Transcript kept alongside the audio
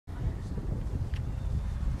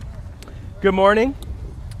Good morning.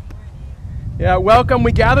 Yeah, welcome.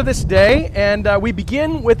 We gather this day, and we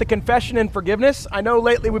begin with the confession and forgiveness. I know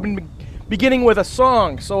lately we've been beginning with a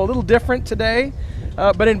song, so a little different today,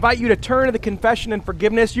 but invite you to turn to the confession and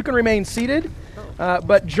forgiveness. You can remain seated,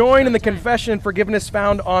 but join in the confession and forgiveness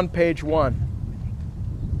found on page 1.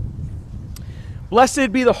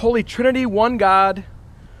 Blessed be the Holy Trinity, one God,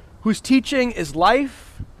 whose teaching is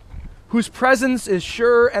life, whose presence is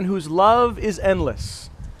sure, and whose love is endless.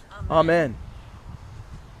 Amen.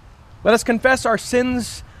 Let us confess our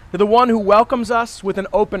sins to the one who welcomes us with an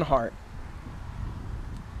open heart.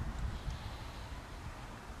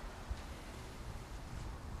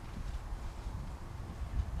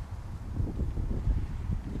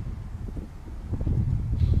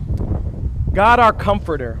 God, our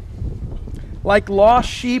comforter, like lost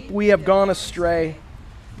sheep we have gone astray.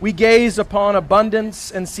 We gaze upon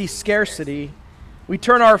abundance and see scarcity. We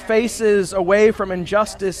turn our faces away from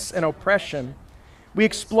injustice and oppression. We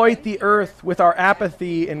exploit the earth with our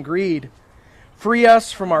apathy and greed. Free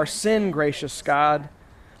us from our sin, gracious God.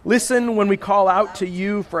 Listen when we call out to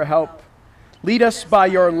you for help. Lead us by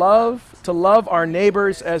your love to love our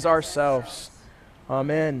neighbors as ourselves.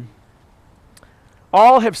 Amen.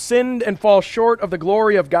 All have sinned and fall short of the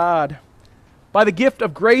glory of God. By the gift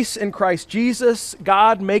of grace in Christ Jesus,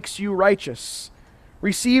 God makes you righteous.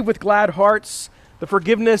 Receive with glad hearts the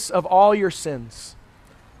forgiveness of all your sins.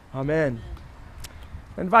 Amen.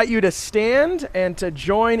 I invite you to stand and to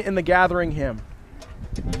join in the gathering hymn.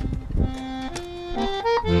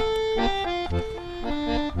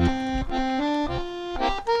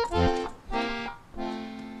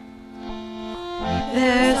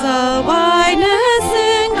 There's a wideness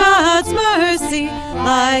in God's mercy,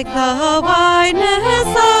 like the wideness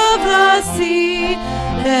of the sea.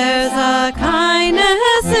 There's a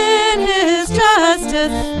kindness in his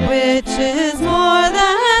justice, which is more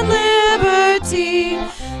than liberty.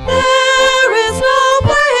 There is no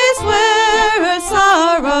place where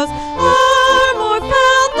sorrows are more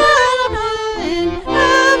felt than in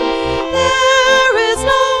heaven. There is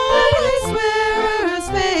no place where earth's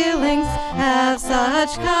failings have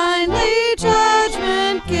such kindly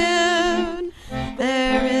judgment given.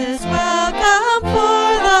 There is welcome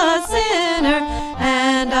for the sinner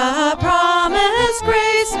and a promised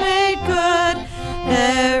grace made good.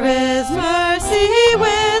 There is mercy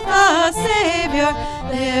with the Savior.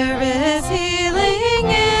 There is healing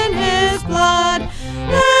in his blood.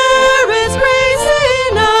 There is grace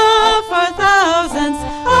enough for thousands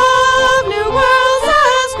of new worlds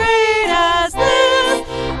as great as this.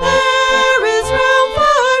 There is room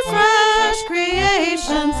for fresh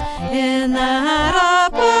creations in that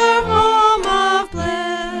upper home of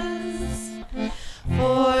bliss.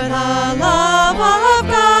 For the love of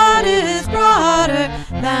God is broader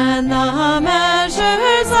than the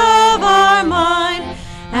measures of our mind,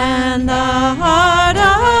 and the heart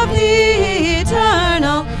of the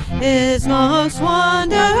eternal is most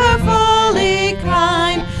wonderfully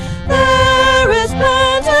kind. There is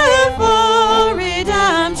plentiful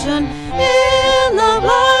redemption in the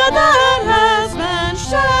blood that has been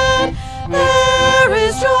shed. There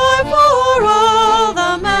is joy for all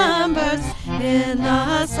the members in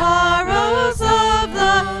the sorrows of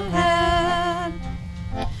the head.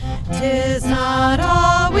 'Tis not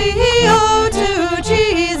all we owe to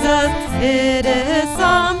Jesus, it is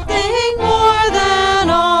something more than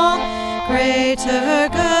all. Greater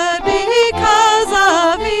good because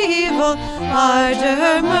of evil,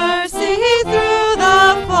 larger mercy through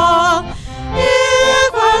the fall.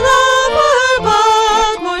 If our love were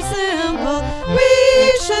but more simple, we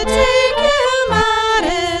should take him at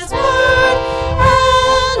his word,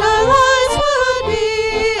 and our lives would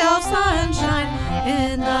be all sunshine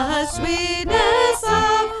in the sweetness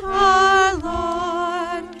of our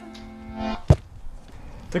Lord.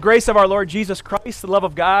 The grace of our Lord Jesus Christ, the love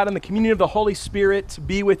of God, and the communion of the Holy Spirit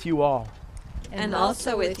be with you all. And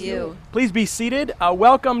also with you. Please be seated.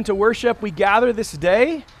 Welcome to worship. We gather this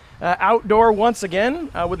day outdoor once again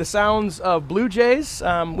with the sounds of blue jays.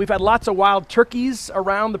 We've had lots of wild turkeys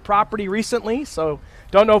around the property recently, so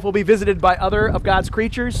don't know if we'll be visited by other of God's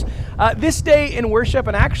creatures. This day in worship,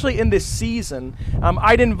 and actually in this season,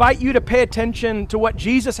 I'd invite you to pay attention to what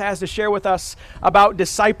Jesus has to share with us about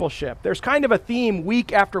discipleship. There's kind of a theme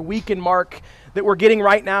week after week in Mark that we're getting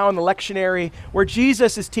right now in the lectionary, where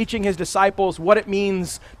Jesus is teaching his disciples what it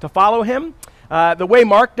means to follow him. The way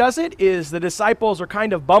Mark does it is the disciples are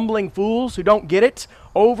kind of bumbling fools who don't get it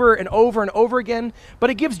over and over and over again, but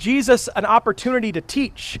it gives Jesus an opportunity to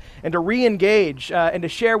teach and to re-engage and to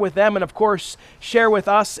share with them, and of course share with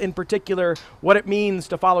us in particular what it means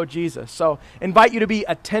to follow Jesus. So invite you to be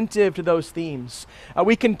attentive to those themes.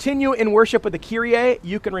 We continue in worship with the Kyrie.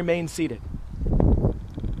 You can remain seated.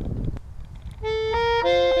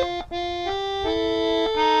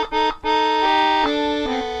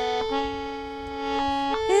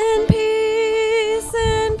 In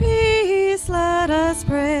peace, let us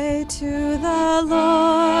pray to the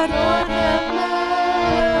Lord. Lord,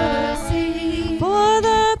 have mercy. For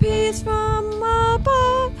the peace from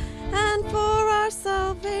above, and for our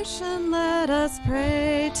salvation, let us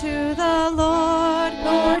pray to the Lord.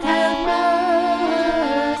 Lord,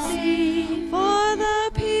 have mercy. For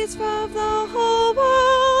the peace of the whole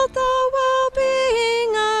world, the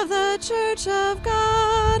well-being of the Church of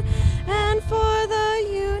God, and for the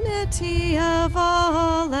unity of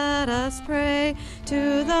all, let us pray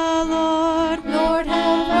to the Lord. Lord,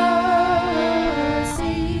 have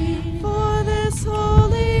mercy. For this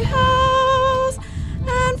holy house,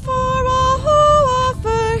 and for all who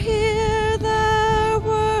offer here their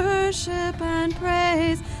worship and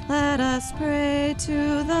praise, let us pray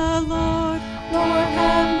to the Lord. Lord,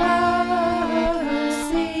 have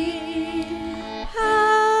mercy.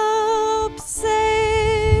 Help,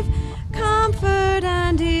 save, comfort,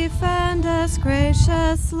 and defend us,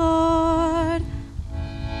 gracious Lord.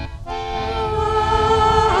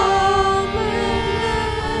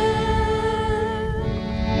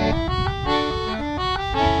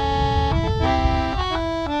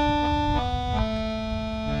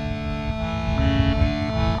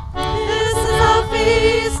 This is a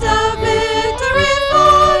feast of victory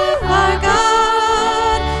for our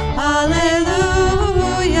God.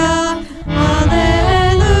 Hallelujah,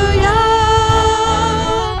 hallelujah.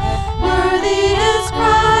 Worthy is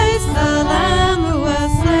Christ, the Lamb who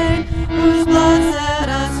was slain, whose blood set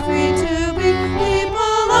us free to be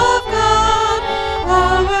people of God.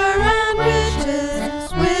 Power and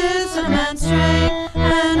riches, wisdom and strength,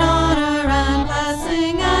 and honor and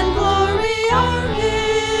blessing and glory are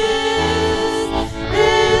His.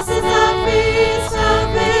 This is a feast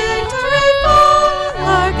of victory for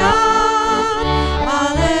our God.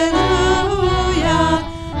 Hallelujah,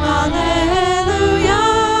 hallelujah.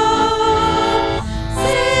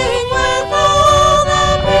 Sing with all the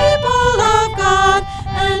people of God,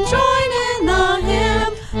 and join in the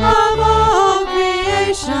hymn of all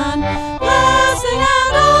creation. Blessing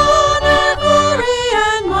and honor, glory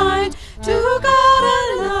and might to God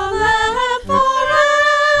and the Lamb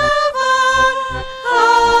forever.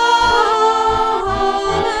 Amen.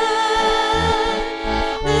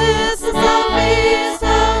 This is a feast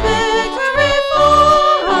of victory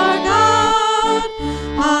for our God.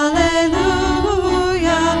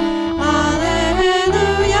 Hallelujah,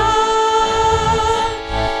 hallelujah.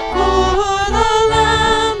 For the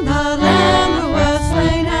Lamb who was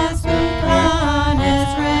slain has begun His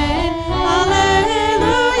reign.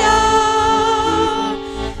 Hallelujah.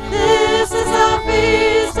 This is a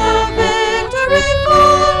feast of victory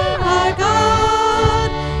for our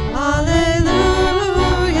God.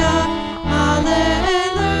 Hallelujah,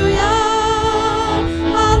 hallelujah,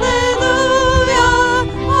 hallelujah. Amen.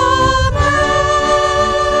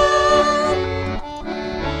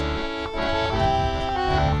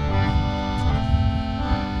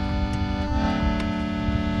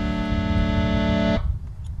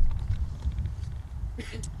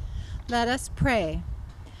 Let us pray.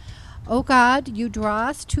 O God, you draw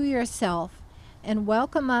us to yourself and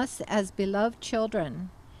welcome us as beloved children.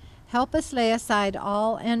 Help us lay aside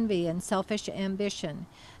all envy and selfish ambition,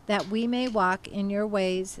 that we may walk in your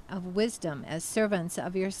ways of wisdom as servants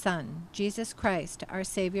of your Son, Jesus Christ, our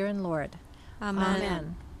Savior and Lord.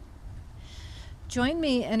 Amen. Join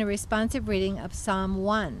me in a responsive reading of Psalm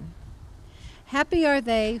 1. Happy are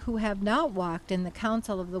they who have not walked in the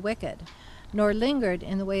counsel of the wicked, nor lingered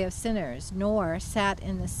in the way of sinners, nor sat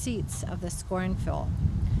in the seats of the scornful.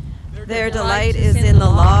 Their delight is in the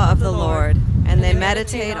law of the Lord, and they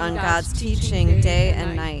meditate on God's teaching day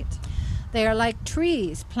and night. They are like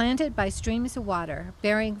trees planted by streams of water,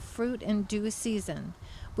 bearing fruit in due season,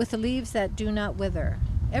 with leaves that do not wither.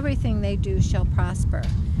 Everything they do shall prosper.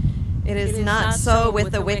 It is not so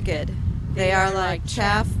with the wicked. They are like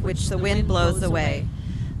chaff which the wind blows away.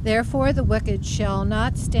 Therefore the wicked shall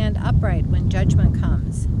not stand upright when judgment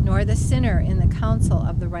comes, nor the sinner in the counsel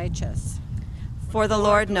of the righteous. For the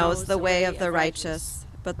Lord knows the way of the righteous,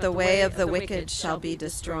 but the way of the wicked shall be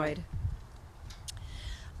destroyed.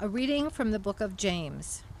 A reading from the book of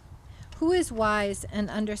James. Who is wise and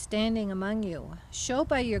understanding among you? Show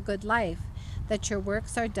by your good life that your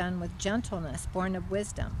works are done with gentleness born of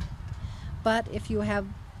wisdom. But if you have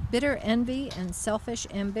bitter envy and selfish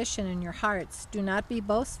ambition in your hearts, do not be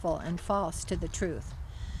boastful and false to the truth.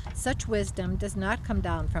 Such wisdom does not come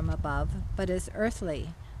down from above, but is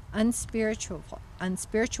earthly, unspiritual,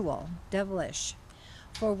 devilish.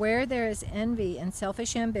 For where there is envy and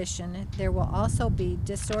selfish ambition, there will also be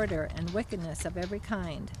disorder and wickedness of every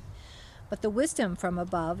kind. But the wisdom from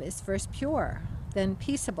above is first pure, then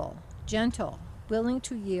peaceable, gentle, willing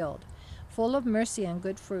to yield, full of mercy and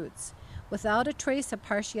good fruits, without a trace of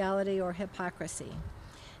partiality or hypocrisy.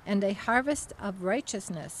 And a harvest of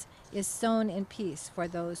righteousness is sown in peace for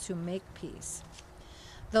those who make peace.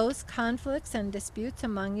 Those conflicts and disputes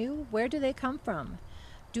among you, where do they come from?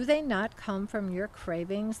 Do they not come from your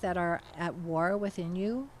cravings that are at war within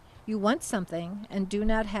you? You want something and do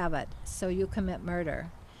not have it, so you commit murder.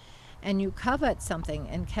 And you covet something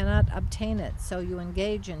and cannot obtain it, so you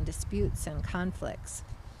engage in disputes and conflicts.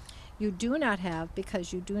 You do not have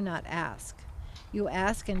because you do not ask. You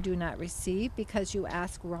ask and do not receive because you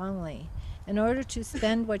ask wrongly, in order to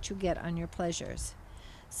spend what you get on your pleasures.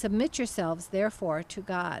 Submit yourselves, therefore, to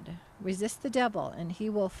God. Resist the devil, and he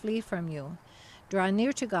will flee from you. Draw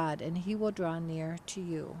near to God, and he will draw near to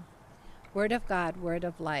you. Word of God, word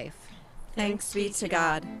of life. Thanks be to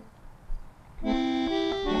God.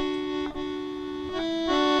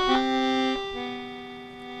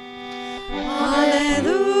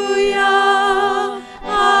 Hallelujah,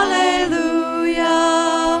 hallelujah,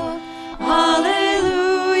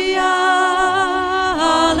 hallelujah,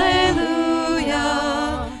 hallelujah,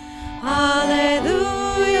 hallelujah,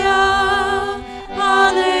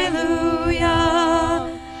 hallelujah,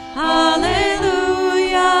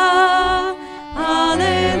 hallelujah,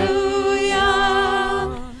 hallelujah.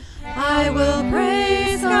 I will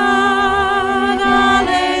praise God,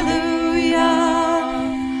 hallelujah.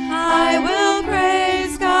 I will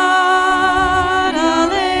praise God,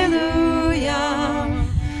 hallelujah.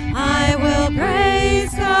 I will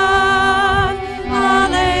praise God,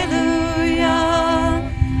 hallelujah.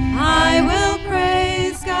 I will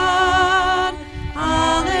praise God,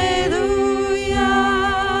 hallelujah.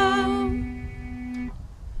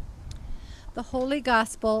 The Holy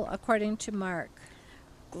Gospel according to Mark.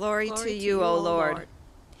 Glory to you, O Lord.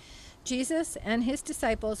 Jesus and his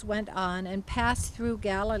disciples went on and passed through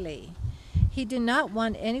Galilee. He did not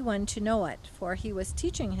want anyone to know it, for he was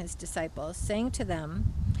teaching his disciples, saying to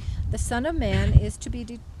them, "The Son of Man is to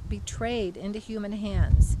be betrayed into human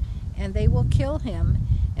hands, and they will kill him,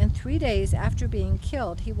 and 3 days after being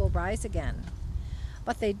killed he will rise again."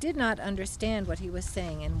 But they did not understand what he was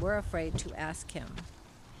saying and were afraid to ask him.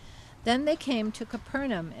 Then they came to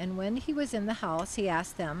Capernaum, and when he was in the house, he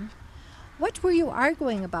asked them, "What were you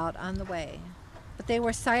arguing about on the way?" But they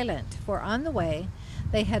were silent, for on the way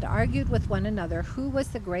they had argued with one another who was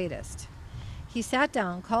the greatest. He sat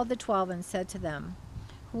down, called the 12, and said to them,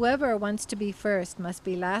 "Whoever wants to be first must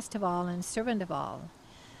be last of all and servant of all."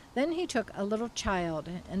 Then he took a little child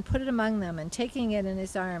and put it among them, and taking it in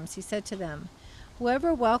his arms, he said to them,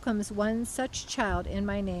 "Whoever welcomes one such child in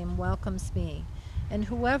my name welcomes me, and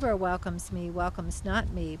whoever welcomes me welcomes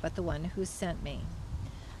not me, but the one who sent me."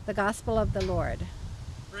 The Gospel of the Lord.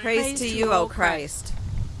 Praise to you, O Christ.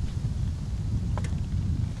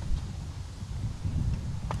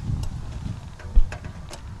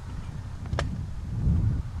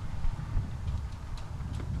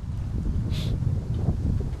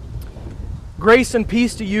 Grace and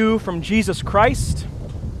peace to you from Jesus Christ,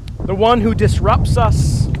 the one who disrupts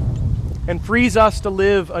us and frees us to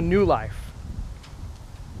live a new life.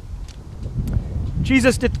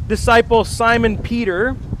 Jesus' disciple Simon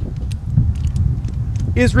Peter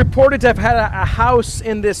is reported to have had a house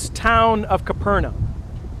in this town of Capernaum.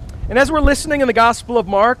 And as we're listening in the Gospel of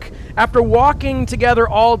Mark, after walking together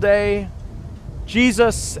all day,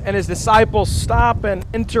 Jesus and his disciples stop and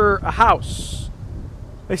enter a house.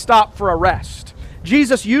 They stop for a rest.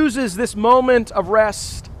 Jesus uses this moment of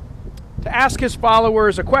rest to ask his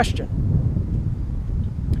followers a question.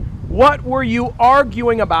 What were you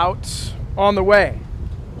arguing about on the way?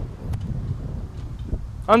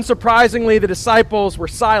 Unsurprisingly, the disciples were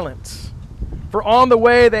silent, for on the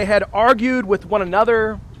way they had argued with one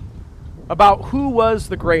another about who was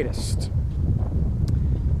the greatest.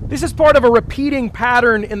 This is part of a repeating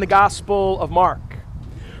pattern in the Gospel of Mark.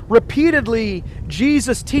 Repeatedly,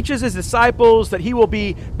 Jesus teaches his disciples that he will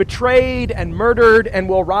be betrayed and murdered and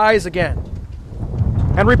will rise again.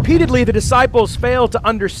 And repeatedly, the disciples fail to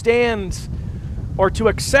understand or to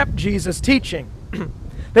accept Jesus' teaching.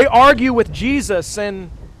 They argue with Jesus, and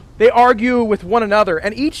They argue with one another,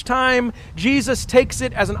 and each time Jesus takes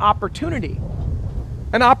it as an opportunity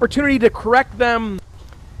to correct them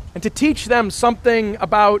and to teach them something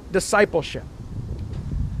about discipleship.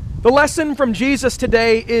 The lesson from Jesus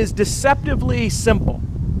today is deceptively simple.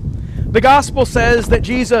 The gospel says that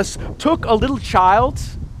Jesus took a little child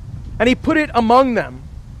and he put it among them.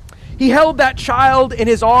 He held that child in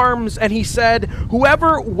his arms and he said,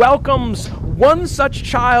 "Whoever welcomes one such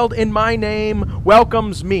child in my name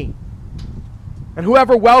welcomes me. And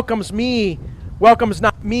whoever welcomes me welcomes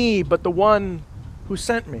not me, but the one who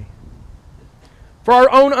sent me." For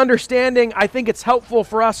our own understanding, I think it's helpful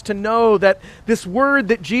for us to know that this word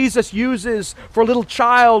that Jesus uses for a little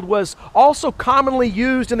child was also commonly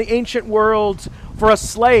used in the ancient world for a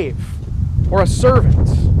slave or a servant.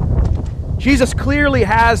 Jesus clearly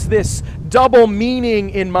has this double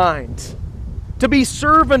meaning in mind. To be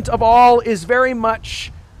servant of all is very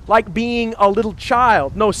much like being a little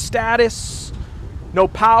child. No status, no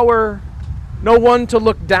power, no one to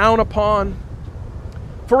look down upon.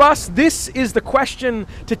 For us, this is the question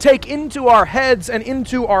to take into our heads and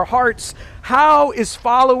into our hearts. How is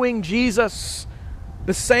following Jesus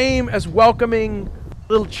the same as welcoming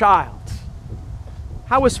a little child?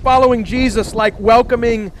 How is following Jesus like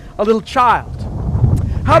welcoming a little child?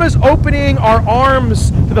 How does opening our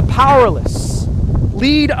arms to the powerless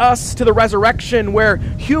lead us to the resurrection where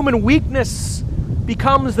human weakness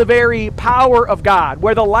becomes the very power of God,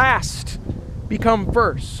 where the last become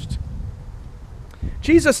first?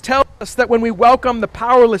 Jesus tells us that when we welcome the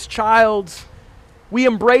powerless child, we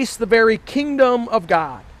embrace the very kingdom of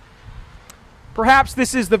God. Perhaps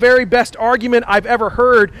this is the very best argument I've ever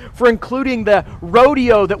heard for including the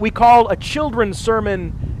rodeo that we call a children's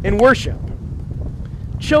sermon in worship.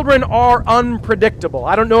 Children are unpredictable.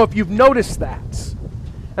 I don't know if you've noticed that.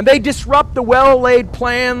 And they disrupt the well-laid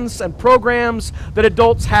plans and programs that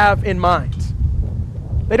adults have in mind.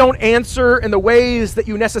 They don't answer in the ways that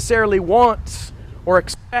you necessarily want or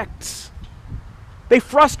expect. They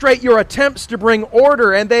frustrate your attempts to bring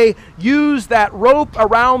order, and they use that rope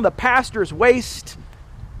around the pastor's waist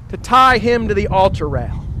to tie him to the altar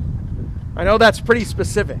rail. I know that's pretty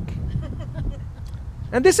specific.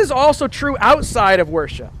 And this is also true outside of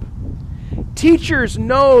worship. Teachers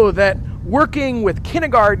know that working with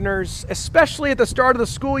kindergartners, especially at the start of the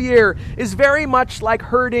school year, is very much like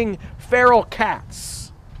herding feral cats.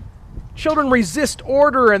 Children resist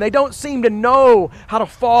order and they don't seem to know how to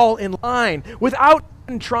fall in line. Without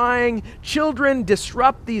even trying, children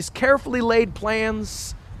disrupt these carefully laid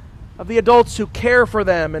plans of the adults who care for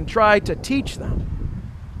them and try to teach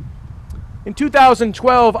them. In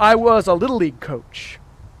 2012, I was a Little League coach.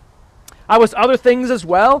 I was other things as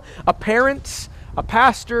well, a parent, a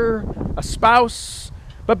pastor, a spouse.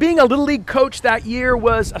 But being a Little League coach that year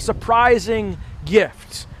was a surprising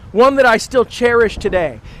gift. One that I still cherish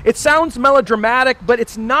today. It sounds melodramatic, but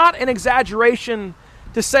it's not an exaggeration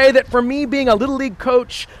to say that for me, being a Little League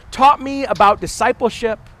coach taught me about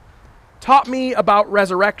discipleship, taught me about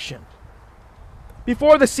resurrection.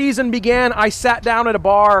 Before the season began, I sat down at a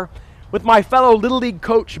bar with my fellow Little League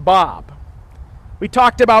coach, Bob. We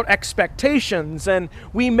talked about expectations and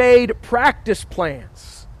we made practice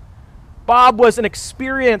plans. Bob was an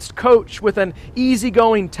experienced coach with an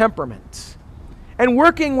easygoing temperament. And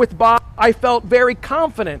working with Bob, I felt very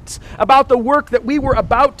confident about the work that we were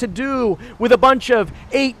about to do with a bunch of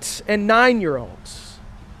 8- and 9-year-olds.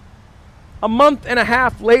 A month and a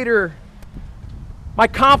half later, my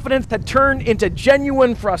confidence had turned into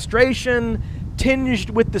genuine frustration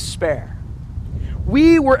tinged with despair.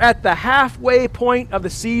 We were at the halfway point of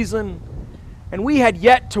the season, and we had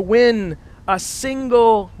yet to win a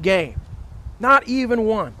single game, not even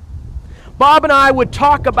one. Bob and I would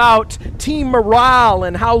talk about team morale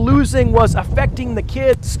and how losing was affecting the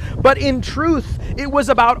kids, but in truth, it was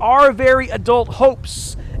about our very adult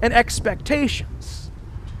hopes and expectations.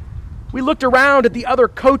 We looked around at the other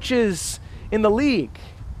coaches in the league,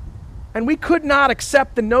 and we could not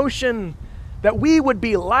accept the notion that we would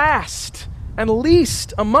be last and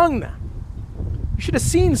least among them. You should have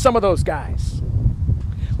seen some of those guys.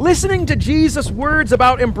 Listening to Jesus' words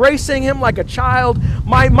about embracing him like a child,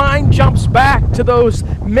 my mind jumps back to those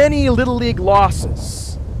many Little League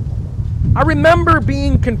losses. I remember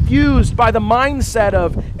being confused by the mindset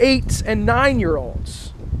of 8- and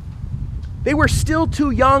 9-year-olds. They were still too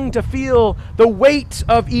young to feel the weight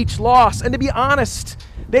of each loss, and to be honest,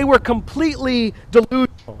 they were completely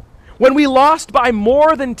delusional. When we lost by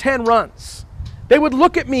more than 10 runs, they would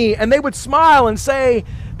look at me and they would smile and say,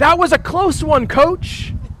 "That was a close one,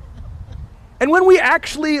 coach." And when we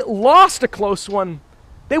actually lost a close one,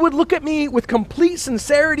 they would look at me with complete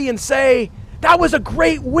sincerity and say, That was a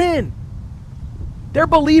great win. Their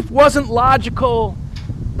belief wasn't logical,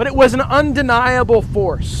 but it was an undeniable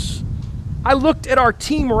force. I looked at our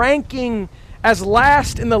team ranking as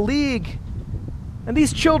last in the league, and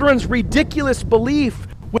these children's ridiculous belief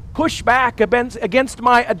would push back against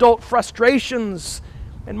my adult frustrations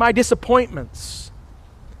and my disappointments.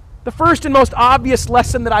 The first and most obvious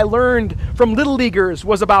lesson that I learned from Little Leaguers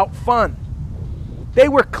was about fun. They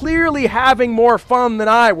were clearly having more fun than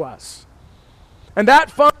I was. And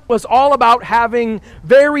that fun was all about having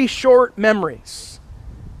very short memories.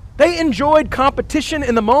 They enjoyed competition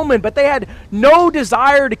in the moment, but they had no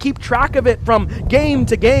desire to keep track of it from game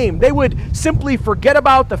to game. They would simply forget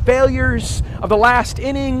about the failures of the last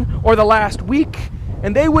inning or the last week,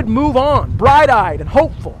 and they would move on, bright-eyed and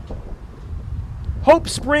hopeful. Hope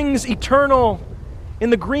springs eternal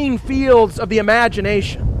in the green fields of the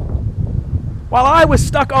imagination. While I was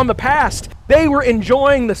stuck on the past, they were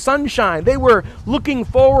enjoying the sunshine. They were looking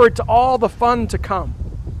forward to all the fun to come.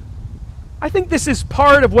 I think this is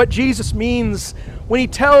part of what Jesus means when he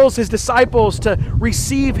tells his disciples to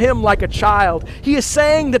receive him like a child. He is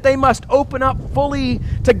saying that they must open up fully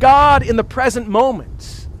to God in the present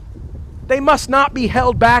moment. They must not be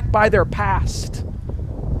held back by their past.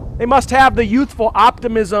 They must have the youthful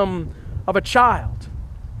optimism of a child.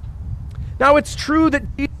 Now, it's true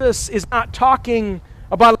that Jesus is not talking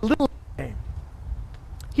about a little game.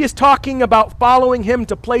 He is talking about following him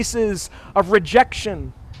to places of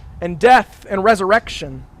rejection and death and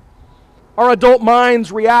resurrection. Our adult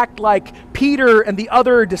minds react like Peter and the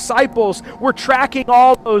other disciples. We're tracking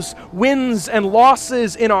all those wins and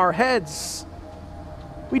losses in our heads.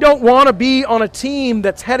 We don't want to be on a team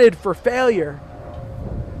that's headed for failure.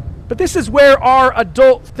 But this is where our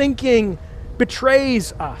adult thinking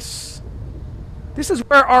betrays us. This is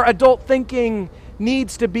where our adult thinking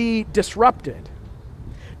needs to be disrupted.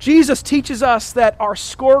 Jesus teaches us that our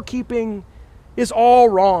scorekeeping is all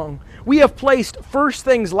wrong. We have placed first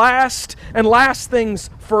things last and last things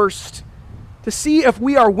first. To see if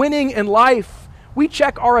we are winning in life, we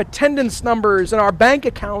check our attendance numbers and our bank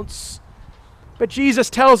accounts. But Jesus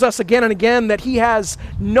tells us again and again that he has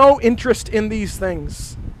no interest in these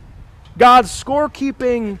things. God's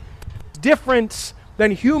scorekeeping is different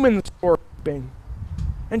than human scorekeeping.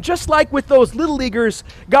 And just like with those little leaguers,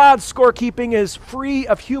 God's scorekeeping is free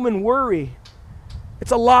of human worry.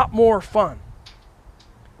 It's a lot more fun.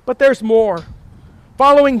 But there's more.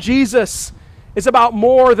 Following Jesus is about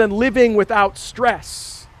more than living without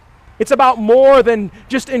stress. It's about more than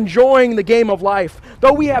just enjoying the game of life.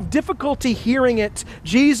 Though we have difficulty hearing it,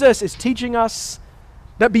 Jesus is teaching us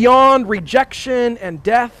that beyond rejection and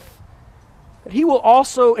death, that he will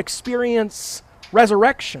also experience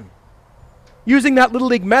resurrection. Using that Little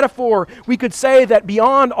League metaphor, we could say that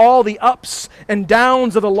beyond all the ups and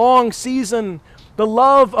downs of the long season, the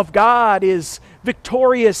love of God is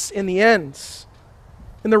victorious in the end.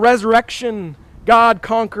 In the resurrection, God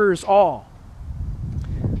conquers all.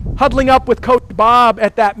 Huddling up with Coach Bob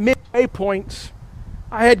at that midway point,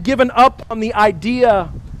 I had given up on the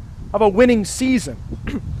idea of a winning season.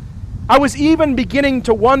 I was even beginning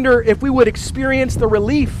to wonder if we would experience the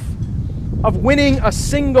relief of winning a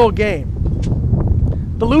single game.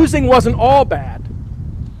 The losing wasn't all bad.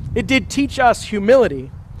 It did teach us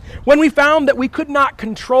humility. When we found that we could not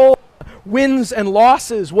control wins and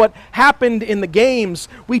losses, what happened in the games,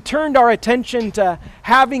 we turned our attention to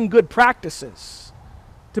having good practices,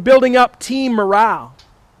 to building up team morale.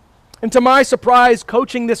 And to my surprise,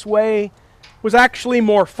 coaching this way was actually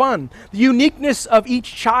more fun. The uniqueness of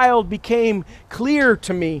each child became clear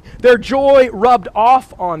to me. Their joy rubbed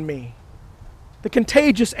off on me. The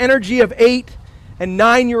contagious energy of 8 and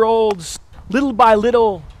 9-year-olds, little by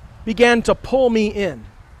little, began to pull me in.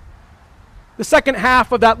 The second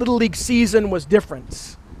half of that Little League season was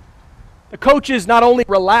different. The coaches not only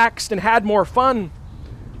relaxed and had more fun,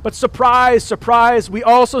 but surprise, surprise, we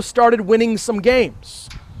also started winning some games.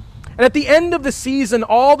 And at the end of the season,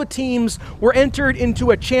 all the teams were entered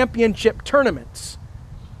into a championship tournament.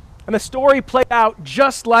 And the story played out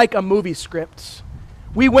just like a movie script.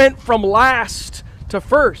 We went from last to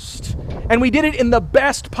first, and we did it in the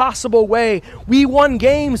best possible way. We won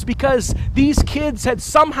games because these kids had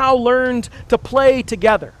somehow learned to play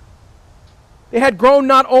together. They had grown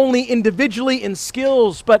not only individually in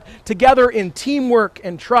skills, but together in teamwork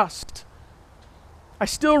and trust. I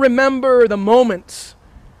still remember the moment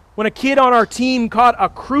when a kid on our team caught a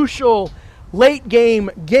crucial late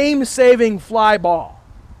game-saving fly ball.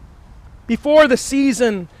 Before the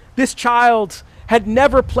season, this child had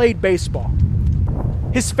never played baseball.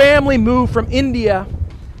 His family moved from India,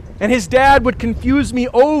 And his dad would confuse me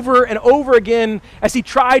over and over again as he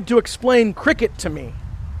tried to explain cricket to me.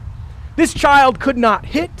 This child could not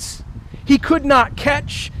hit, he could not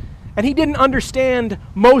catch, and he didn't understand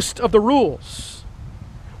most of the rules.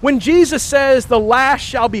 When Jesus says the last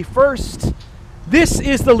shall be first, this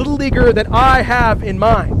is the little leaguer that I have in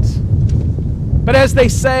mind. But as they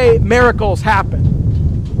say, miracles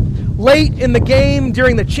happen. Late in the game,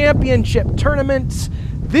 during the championship tournament,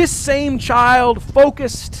 this same child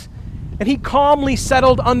focused, and he calmly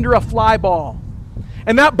settled under a fly ball.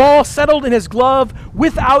 And that ball settled in his glove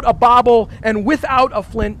without a bobble and without a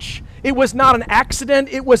flinch. It was not an accident.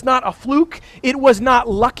 It was not a fluke. It was not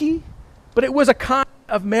lucky, but it was a kind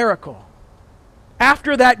of miracle.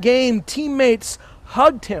 After that game, teammates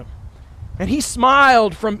hugged him, and he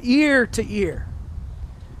smiled from ear to ear.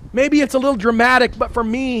 Maybe it's a little dramatic, but for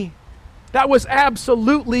me, that was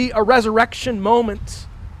absolutely a resurrection moment.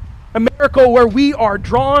 A miracle where we are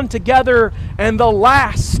drawn together and the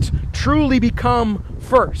last truly become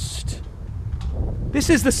first. This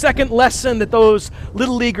is the second lesson that those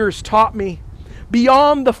little leaguers taught me.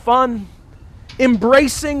 Beyond the fun,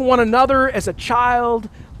 embracing one another as a child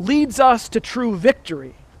leads us to true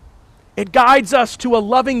victory. It guides us to a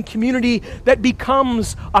loving community that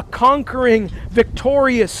becomes a conquering,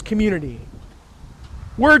 victorious community.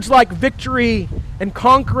 Words like victory and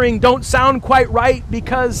conquering don't sound quite right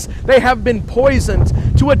because they have been poisoned.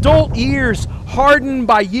 To adult ears, hardened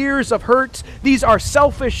by years of hurt, these are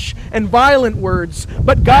selfish and violent words.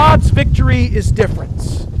 But God's victory is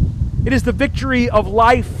different. It is the victory of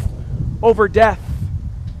life over death.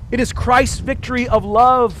 It is Christ's victory of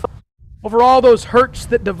love over all those hurts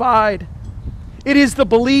that divide. It is the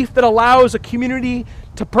belief that allows a community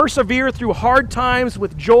to persevere through hard times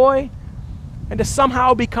with joy and to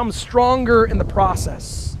somehow become stronger in the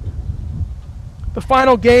process. The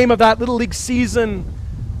final game of that Little League season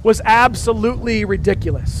was absolutely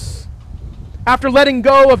ridiculous. After letting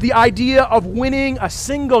go of the idea of winning a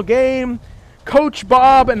single game, Coach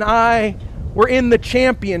Bob and I were in the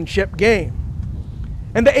championship game.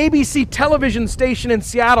 And the ABC television station in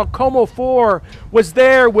Seattle, Como 4, was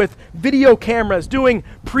there with video cameras, doing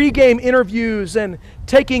pregame interviews and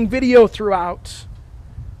taking video throughout.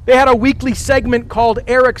 They had a weekly segment called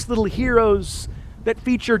Eric's Little Heroes that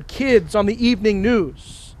featured kids on the evening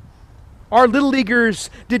news. Our Little Leaguers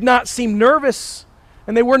did not seem nervous,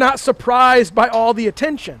 and they were not surprised by all the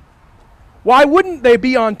attention. Why wouldn't they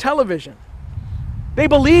be on television? They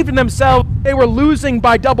believed in themselves. They were losing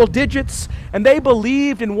by double digits, and they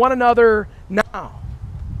believed in one another now.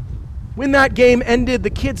 When that game ended, the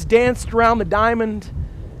kids danced around the diamond,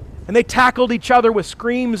 and they tackled each other with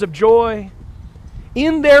screams of joy.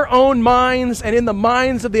 In their own minds and in the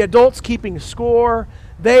minds of the adults keeping score,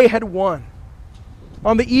 they had won.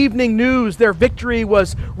 On the evening news, their victory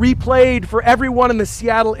was replayed for everyone in the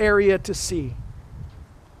Seattle area to see.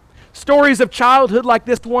 Stories of childhood like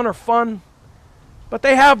this one are fun, but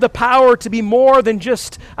they have the power to be more than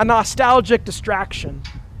just a nostalgic distraction.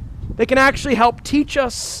 They can actually help teach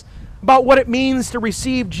us about what it means to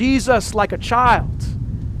receive Jesus like a child.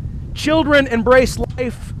 Children embrace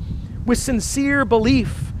life with sincere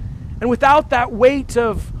belief and without that weight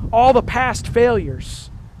of all the past failures.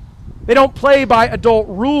 They don't play by adult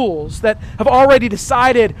rules that have already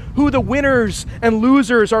decided who the winners and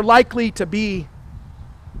losers are likely to be.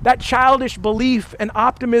 That childish belief and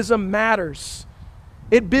optimism matters.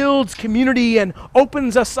 It builds community and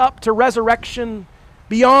opens us up to resurrection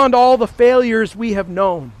beyond all the failures we have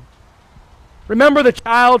known. Remember the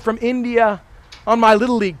child from India on my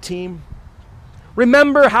Little League team.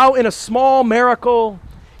 Remember how in a small miracle,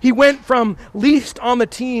 he went from least on the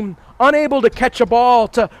team, unable to catch a ball,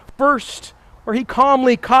 to first, where he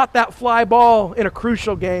calmly caught that fly ball in a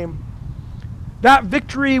crucial game. That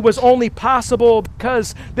victory was only possible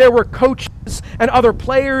because there were coaches and other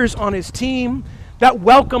players on his team that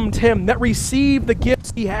welcomed him, that received the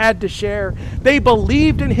gifts he had to share. They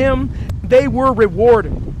believed in him. They were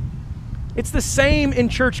rewarded. It's the same in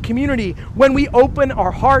church community. When we open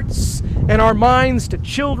our hearts and our minds to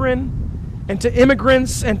children and to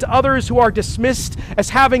immigrants and to others who are dismissed as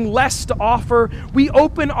having less to offer, we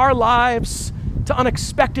open our lives to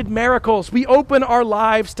unexpected miracles. We open our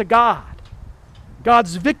lives to God.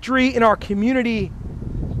 God's victory in our community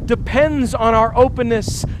depends on our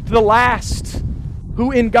openness to the last,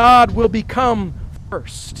 who in God will become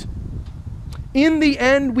first. In the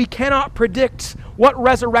end, we cannot predict what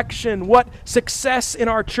resurrection, what success in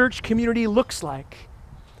our church community looks like.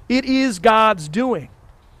 It is God's doing.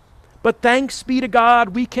 But thanks be to God,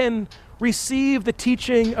 we can receive the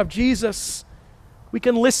teaching of Jesus. We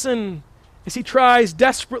can listen as he tries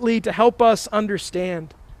desperately to help us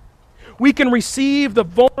understand. we can receive the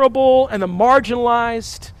vulnerable and the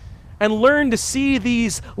marginalized and learn to see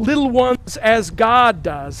these little ones as God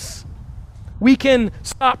does. We can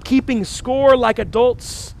stop keeping score like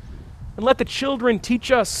adults and let the children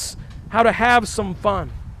teach us how to have some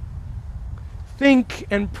fun. Think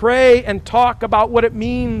and pray and talk about what it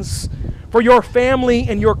means for your family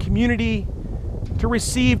and your community to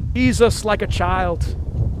receive Jesus like a child.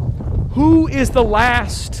 Who is the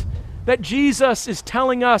last that Jesus is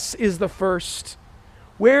telling us is the first?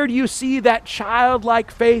 Where do you see that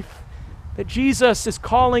childlike faith that Jesus is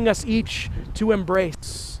calling us each to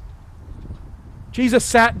embrace? Jesus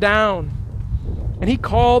sat down and he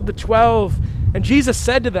called the 12, and Jesus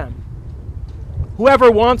said to them,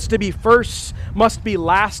 "Whoever wants to be first must be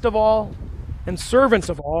last of all and servants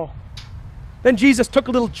of all." Then Jesus took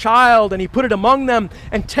a little child and he put it among them,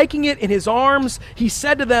 and taking it in his arms, he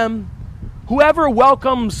said to them, "Whoever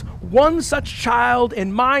welcomes one such child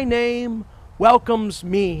in my name welcomes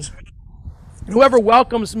me. And whoever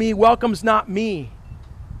welcomes me welcomes not me,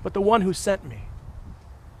 but the one who sent me."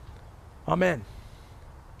 Amen.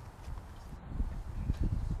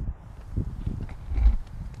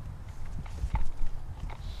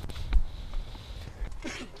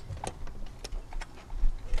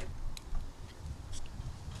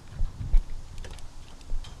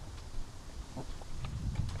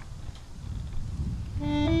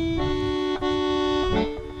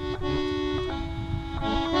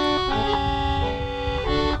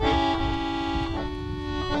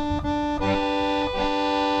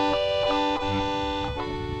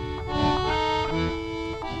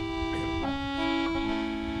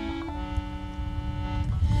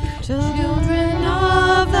 Children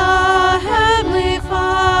of the Heavenly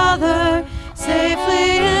Father,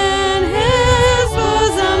 safely in His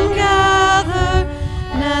bosom gather,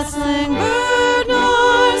 nestling bird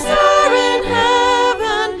nor star in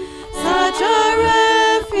heaven, such a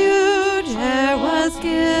refuge e'er was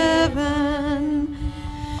given.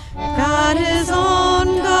 God His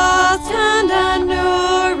own doth tend and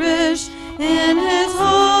nourish, in His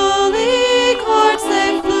holy courts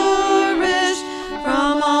they flourish.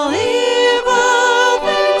 From all evil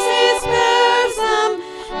things He spares them,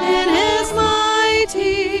 in His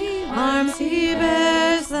mighty arms He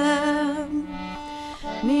bears them.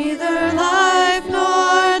 Neither life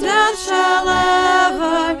nor death shall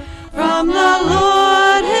ever from the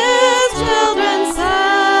Lord His children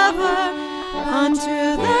sever.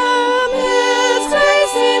 Unto them His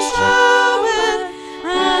grace He showeth,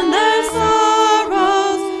 and their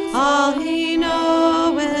sorrows all He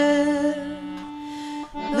knoweth.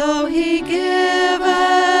 Though He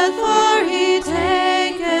giveth or He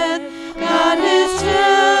taketh, God His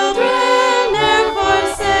children ne'er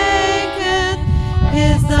forsaketh.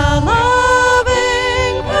 Is the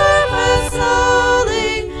loving purpose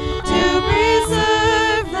solely to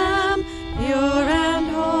preserve them pure and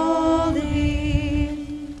holy.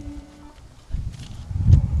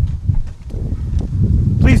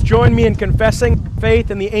 Please join me in confessing faith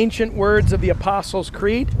in the ancient words of the Apostles'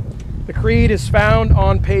 Creed. The Creed is found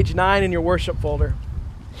on page 9 in your worship folder.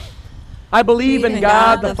 I believe in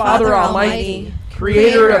God, the Father Almighty,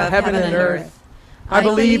 creator of heaven and earth. I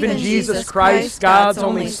believe in Jesus Christ, God's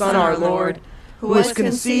only Son, our Lord, who was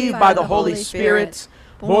conceived by the Holy Spirit,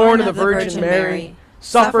 born of the Virgin Mary,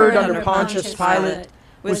 suffered under Pontius Pilate,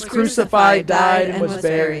 was crucified, died, and was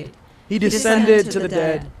buried. He descended to the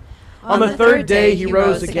dead. On the third day he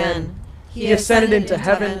rose again. He ascended into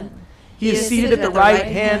heaven. He is seated at the right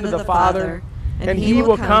hand of the Father, and He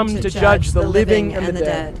will come to judge the living and the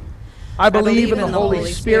dead. I believe in the Holy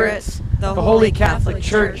Spirit, the Holy Catholic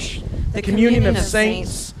Church, the communion of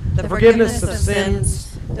saints, the forgiveness of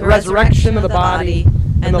sins, the resurrection of the body,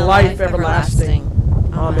 and the life everlasting.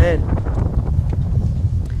 Amen.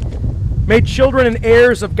 Made children and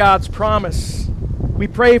heirs of God's promise, we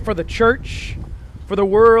pray for the church, for the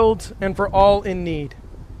world, and for all in need.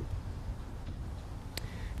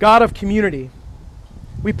 God of community,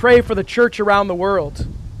 we pray for the church around the world.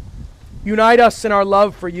 Unite us in our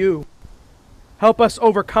love for you. Help us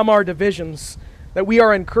overcome our divisions, that we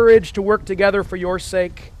are encouraged to work together for your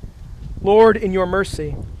sake. Lord, in your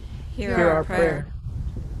mercy, hear our prayer.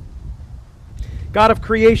 God of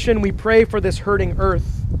creation, we pray for this hurting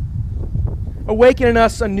earth. Awaken in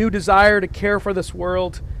us a new desire to care for this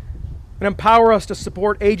world, and empower us to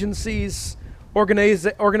support agencies,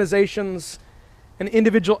 organizations, and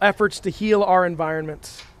individual efforts to heal our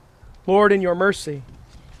environment. Lord, in your mercy,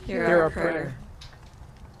 hear our prayer.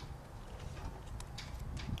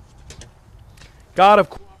 God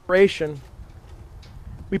of cooperation,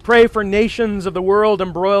 we pray for nations of the world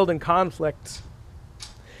embroiled in conflict.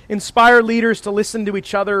 Inspire leaders to listen to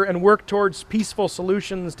each other and work towards peaceful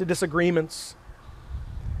solutions to disagreements.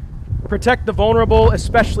 Protect the vulnerable,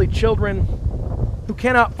 especially children who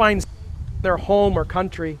cannot find their home or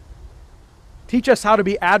country. Teach us how to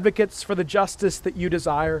be advocates for the justice that you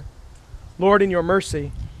desire. Lord, in your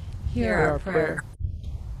mercy, Hear our prayer.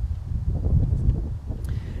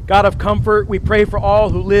 God of comfort, we pray for all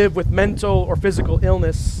who live with mental or physical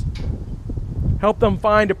illness. Help them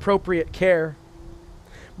find appropriate care.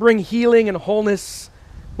 Bring healing and wholeness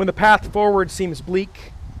when the path forward seems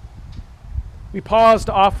bleak. We pause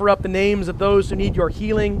to offer up the names of those who need your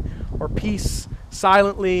healing or peace,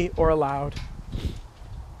 silently or aloud.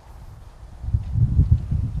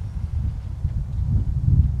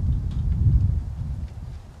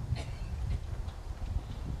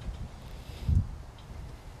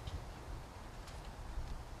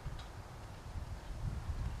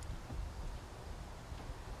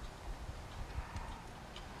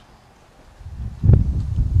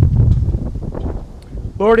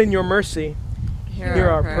 Lord, in your mercy, hear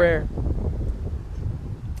our prayer.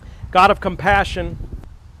 God of compassion,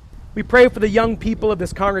 we pray for the young people of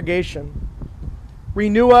this congregation.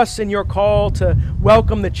 Renew us in your call to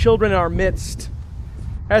welcome the children in our midst.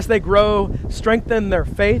 As they grow, strengthen their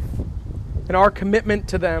faith and our commitment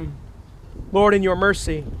to them. Lord, in your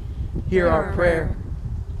mercy, hear our prayer.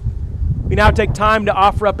 We now take time to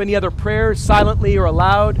offer up any other prayers, silently or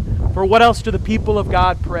aloud. For what else do the people of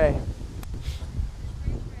God pray?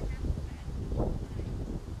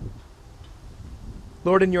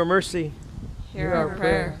 Lord, in your mercy, Hear our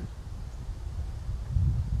prayer.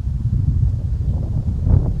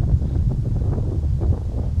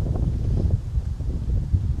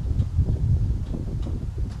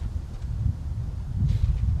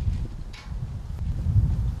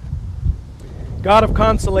 God of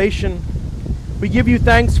consolation, we give you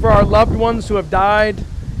thanks for our loved ones who have died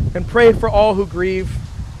and pray for all who grieve.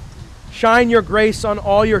 Shine your grace on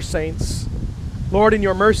all your saints. Lord, in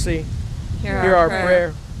your mercy, hear our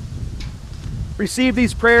prayer. Receive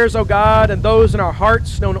these prayers, O God, and those in our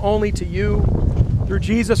hearts known only to you, through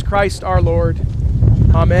Jesus Christ our Lord.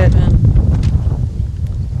 Amen.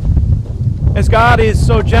 As God is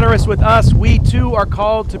so generous with us, we too are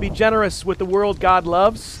called to be generous with the world God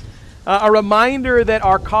loves. A reminder that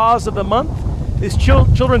our cause of the month is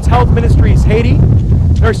Children's Health Ministries Haiti.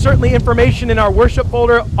 There's certainly information in our worship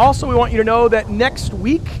folder. Also, we want you to know that next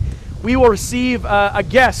week we will receive a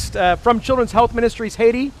guest from Children's Health Ministries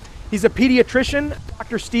Haiti. He's a pediatrician,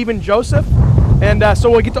 Dr. Stephen Joseph. And so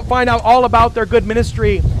we'll get to find out all about their good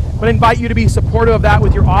ministry, but I invite you to be supportive of that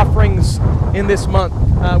with your offerings in this month.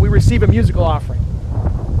 We receive a musical offering.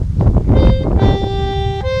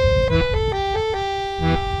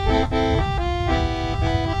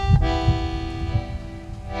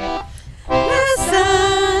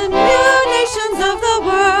 Listen, you nations of the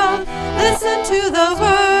world, listen to the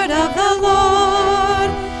word of the Lord.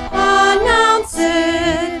 Announce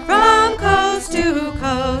it from coast to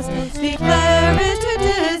coast, declare it to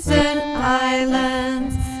distant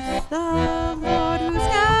islands. The Lord who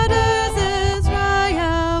scatters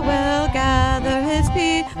Israel will gather his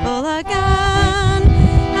people again,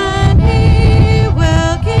 and he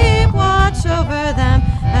will keep watch over them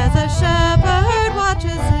as a shepherd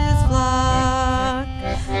watches his flock.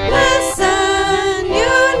 Listen,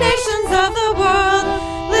 you nations of the world,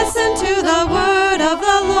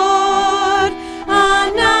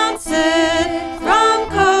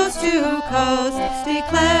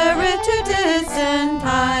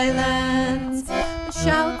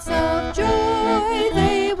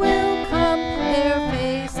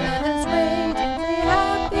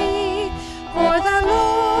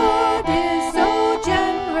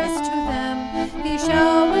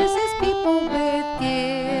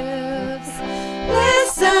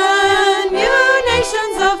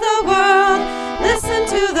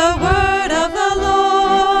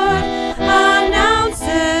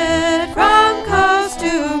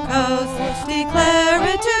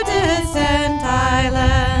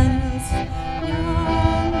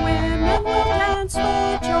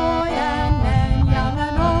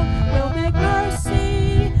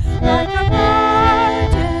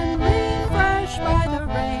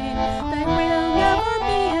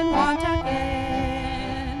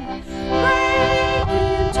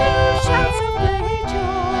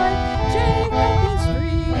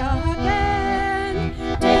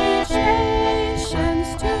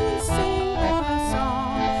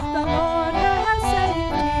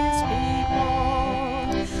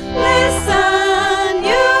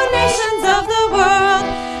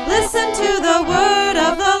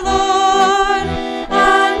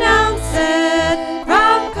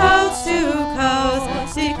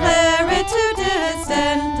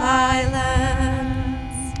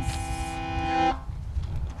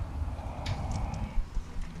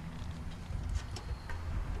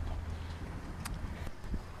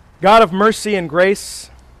 God of mercy and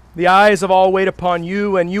grace, the eyes of all wait upon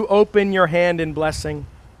you, and you open your hand in blessing.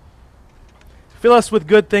 Fill us with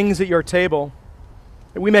good things at your table,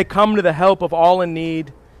 that we may come to the help of all in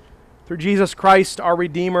need, through Jesus Christ, our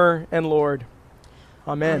Redeemer and Lord.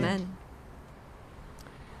 Amen. Amen.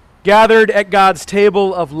 Gathered at God's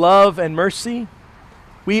table of love and mercy,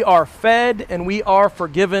 we are fed and we are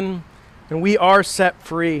forgiven and we are set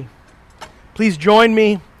free. Please join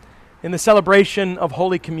me in the celebration of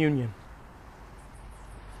Holy Communion.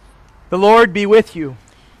 The Lord be with you.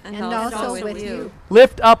 And also with you.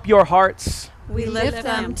 Lift up your hearts. We lift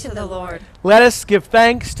them to the Lord. Let us give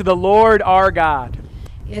thanks to the Lord our God.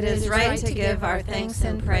 It is right to give our thanks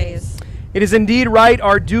and praise. It is indeed right,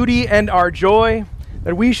 our duty and our joy,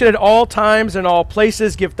 that we should at all times and all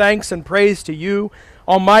places give thanks and praise to you,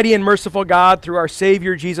 Almighty and merciful God, through our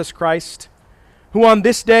Savior Jesus Christ, who on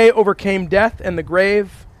this day overcame death and the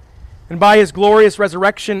grave, and by his glorious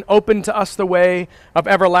resurrection opened to us the way of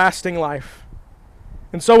everlasting life.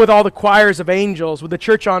 And so with all the choirs of angels, with the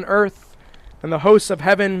church on earth and the hosts of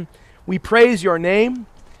heaven, we praise your name,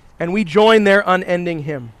 and we join their unending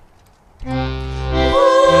hymn. Holy,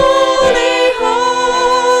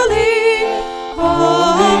 holy,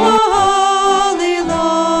 holy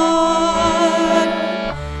Lord,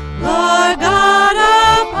 Lord God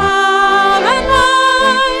of power and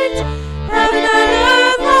might, heaven and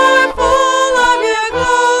earth are full of your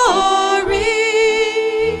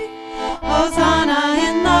glory. Hosanna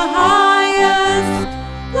in the highest.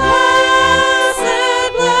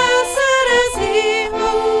 Blessed, blessed is he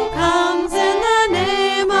who comes in the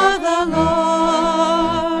name of the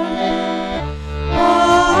Lord.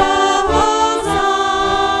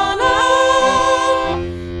 Hosanna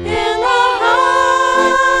in the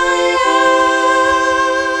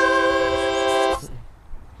highest.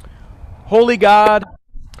 Holy God,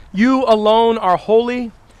 you alone are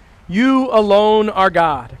holy, you alone are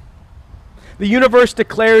God. The universe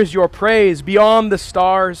declares your praise beyond the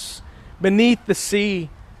stars, beneath the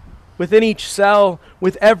sea, within each cell,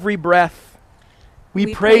 with every breath.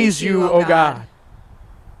 We praise you, O God.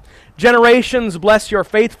 Generations bless your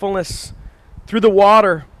faithfulness through the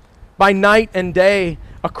water, by night and day,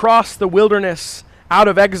 across the wilderness, out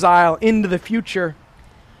of exile, into the future.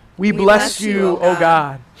 We bless you, O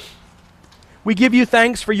God. We give you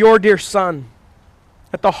thanks for your dear Son,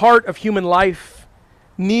 at the heart of human life,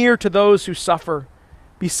 near to those who suffer,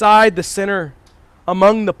 beside the sinner,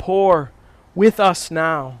 among the poor, with us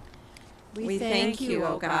now. We thank you,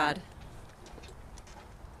 O God.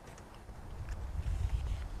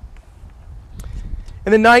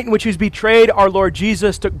 In the night in which he was betrayed, our Lord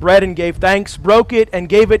Jesus took bread and gave thanks, broke it and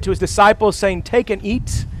gave it to his disciples, saying, "Take and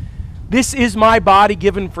eat. This is my body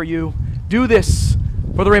given for you. Do this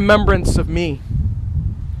for the remembrance of me."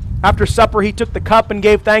 After supper, he took the cup and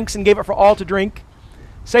gave thanks and gave it for all to drink,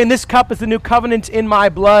 saying, "This cup is the new covenant in my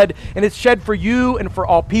blood, and it's shed for you and for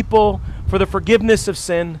all people for the forgiveness of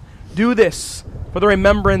sin. Do this for the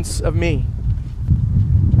remembrance of me."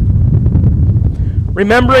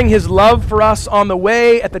 Remembering his love for us on the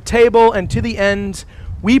way, at the table, and to the end,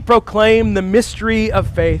 we proclaim the mystery of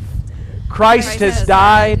faith. Christ has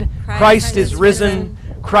died, Christ is risen,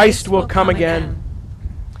 Christ will come again.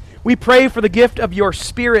 We pray for the gift of your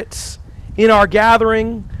spirits in our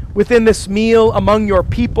gathering, within this meal, among your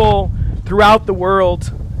people, throughout the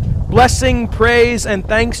world. Blessing, praise, and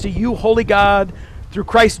thanks to you, holy God, through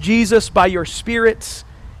Christ Jesus, by your spirits,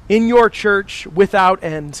 in your church, without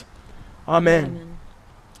end. Amen.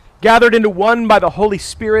 Gathered into one by the Holy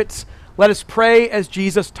Spirit, let us pray as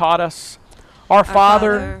Jesus taught us. Our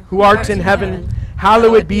Father, who art in heaven,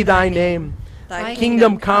 hallowed be thy name. Thy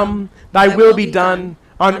kingdom come, thy will be done,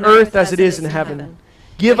 on earth as it is in heaven.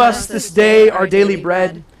 Give us this day our daily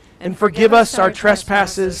bread, and forgive us our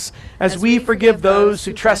trespasses, as we forgive those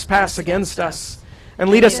who trespass against us.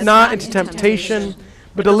 And lead us not into temptation,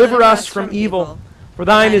 but deliver us from evil. For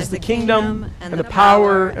thine is the kingdom, and the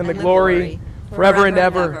power, and the glory, forever and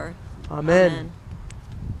ever. Amen.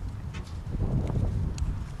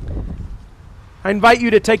 I invite you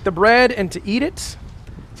to take the bread and to eat it.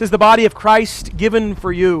 This is the body of Christ given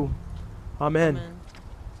for you. Amen.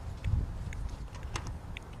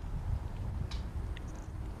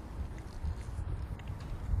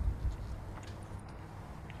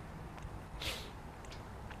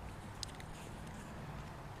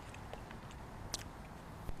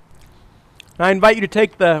 I invite you to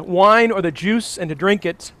take the wine or the juice and to drink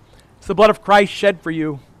it. It's the blood of Christ shed for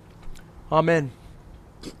you. Amen.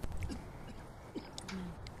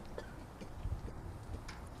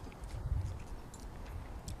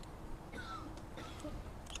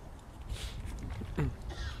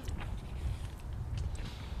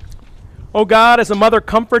 O God, as a mother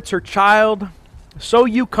comforts her child, so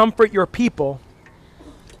you comfort your people,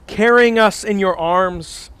 carrying us in your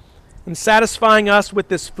arms and satisfying us with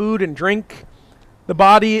this food and drink, the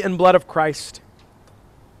body and blood of Christ.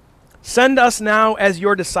 Send us now as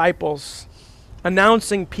your disciples,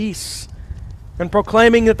 announcing peace and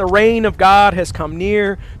proclaiming that the reign of God has come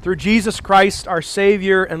near through Jesus Christ, our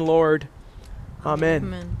Savior and Lord. Amen.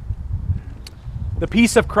 Amen. The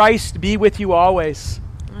peace of Christ be with you always.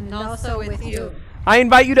 And also with you. I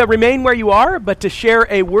invite you to remain where you are, but to share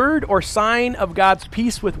a word or sign of God's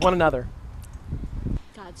peace with one another.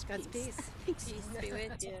 God's peace. Peace be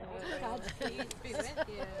with you. God's peace be with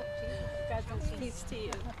you. God's peace to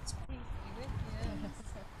you.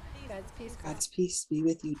 God's peace. God's peace be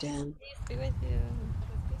with you, Dan. Peace be with you.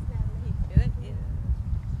 Peace Be with you.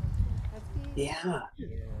 God's peace. Yeah.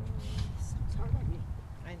 It's hard on me.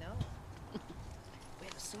 I know. We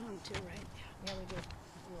have a song too, right? Yeah, we do.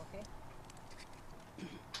 You okay?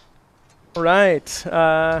 All right.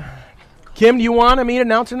 Kim, do you want me to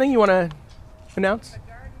announce anything? You want to announce?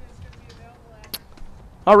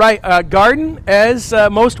 All right. Garden, as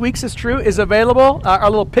most weeks is true, is available. Our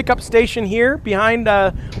little pickup station here behind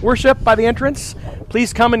worship by the entrance.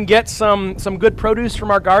 Please come and get some good produce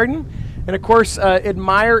from our garden. And, of course,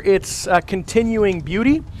 admire its continuing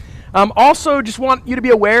beauty. Also, just want you to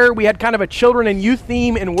be aware, we had kind of a children and youth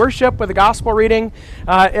theme in worship with a gospel reading.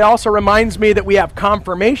 It also reminds me that we have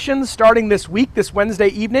confirmations starting this week, this Wednesday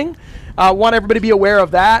evening. Want everybody to be aware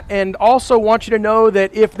of that. And also want you to know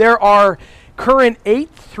that if there are current 8th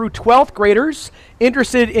through 12th graders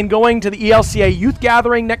interested in going to the ELCA youth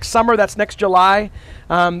gathering next summer, that's next July,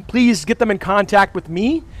 please get them in contact with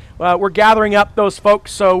me. We're gathering up those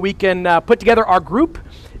folks so we can put together our group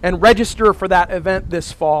and register for that event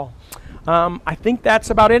this fall. I think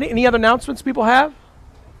that's about it. Any other announcements people have?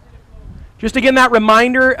 Just again, that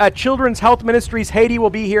reminder, Children's Health Ministries Haiti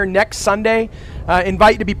will be here next Sunday.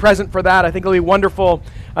 Invite you to be present for that. I think it'll be wonderful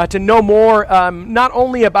to know more, not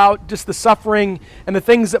only about just the suffering and the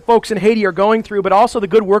things that folks in Haiti are going through, but also the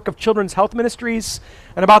good work of Children's Health Ministries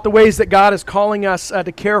and about the ways that God is calling us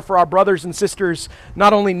to care for our brothers and sisters,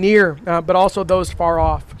 not only near, but also those far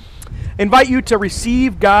off. Invite you to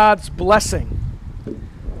receive God's blessing.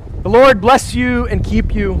 The Lord bless you and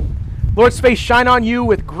keep you. Lord's face shine on you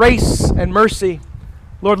with grace and mercy.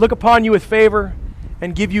 Lord, look upon you with favor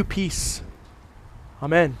and give you peace.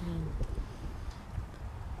 Amen.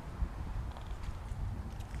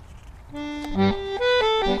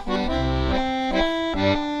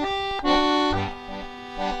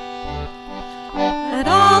 Let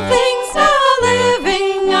all things now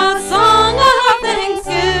living a song of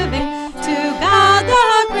thanksgiving to God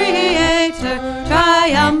the Creator,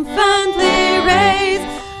 triumphantly raise,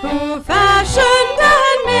 who fashioned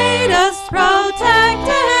and made us,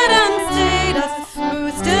 protected and stayed us,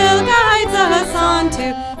 who still guides us on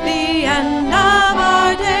to the end of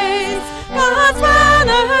our days. God's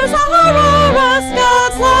banners are us,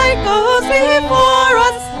 God's light goes before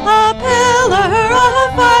us, a pillar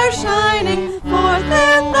of fire shining forth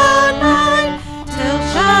in the night, till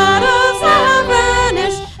shadows have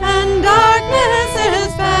vanished and darkness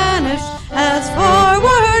is banished, as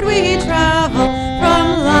forward we travel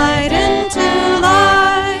from light into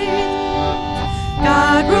light.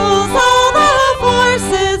 God rules all the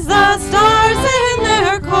forces, the stars in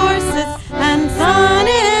their courses, and sun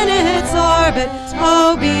in its orbit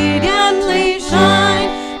obediently shine.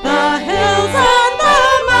 The hills and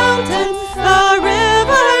the mountains, the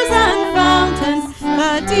rivers and fountains,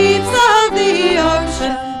 the deeps of the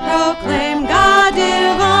ocean proclaim God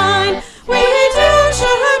divine. We too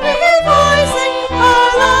should be voicing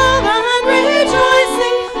our love and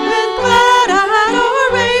rejoicing with glad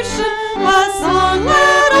adoration. A song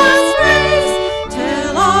let us praise,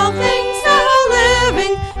 till all things now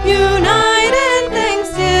living unite in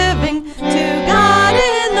thanksgiving to God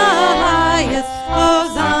in the highest.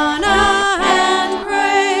 Hosanna and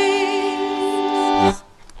praise.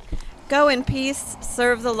 Go in peace,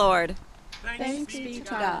 serve the Lord. Thanks be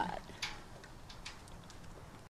to God.